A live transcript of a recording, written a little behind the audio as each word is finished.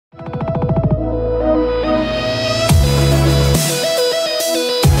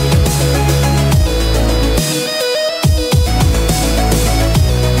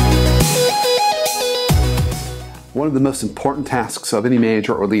One of the most important tasks of any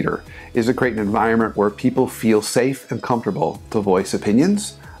manager or leader is to create an environment where people feel safe and comfortable to voice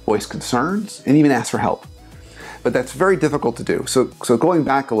opinions, voice concerns, and even ask for help. But that's very difficult to do. So going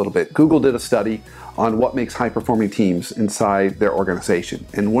back a little bit, Google did a study on what makes high-performing teams inside their organization.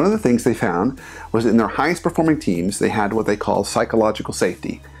 And one of the things they found was in their highest performing teams, they had what they call psychological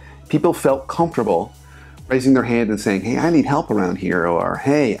safety. People felt comfortable raising their hand and saying, hey, I need help around here, or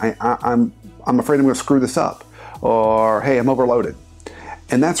hey, I'm afraid I'm going to screw this up, or hey, I'm overloaded.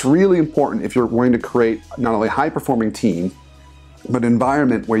 And that's really important if you're going to create not only a high-performing team, but an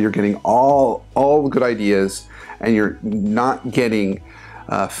environment where you're getting all the good ideas and you're not getting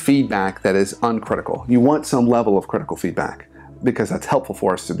feedback that is uncritical. You want some level of critical feedback because that's helpful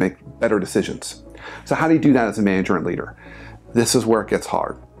for us to make better decisions. So how do you do that as a manager and leader? This is where it gets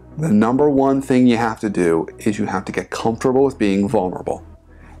hard. The number one thing you have to do is you have to get comfortable with being vulnerable.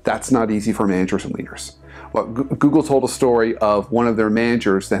 That's not easy for managers and leaders. Well, Google told a story of one of their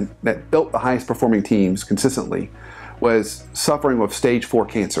managers that built the highest performing teams consistently was suffering with stage 4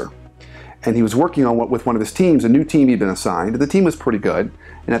 cancer. And he was working on with one of his teams, a new team he'd been assigned. The team was pretty good.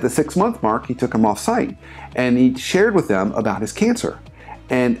 And at the 6-month mark, he took him off site and he shared with them about his cancer.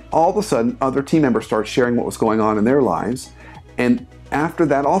 And all of a sudden, other team members started sharing what was going on in their lives. And after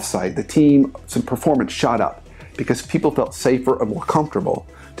that offsite, the team's performance shot up because people felt safer and more comfortable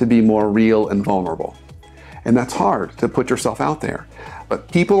to be more real and vulnerable. And that's hard to put yourself out there.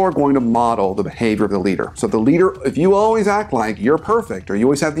 But people are going to model the behavior of the leader. So the leader, if you always act like you're perfect or you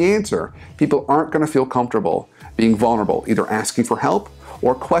always have the answer, people aren't going to feel comfortable being vulnerable, either asking for help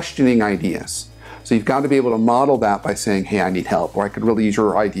or questioning ideas. So you've got to be able to model that by saying, hey, I need help, or I could really use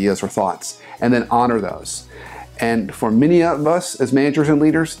your ideas or thoughts, and then honor those. And for many of us as managers and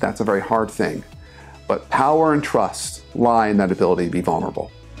leaders, that's a very hard thing. But power and trust lie in that ability to be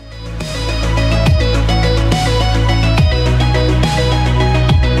vulnerable.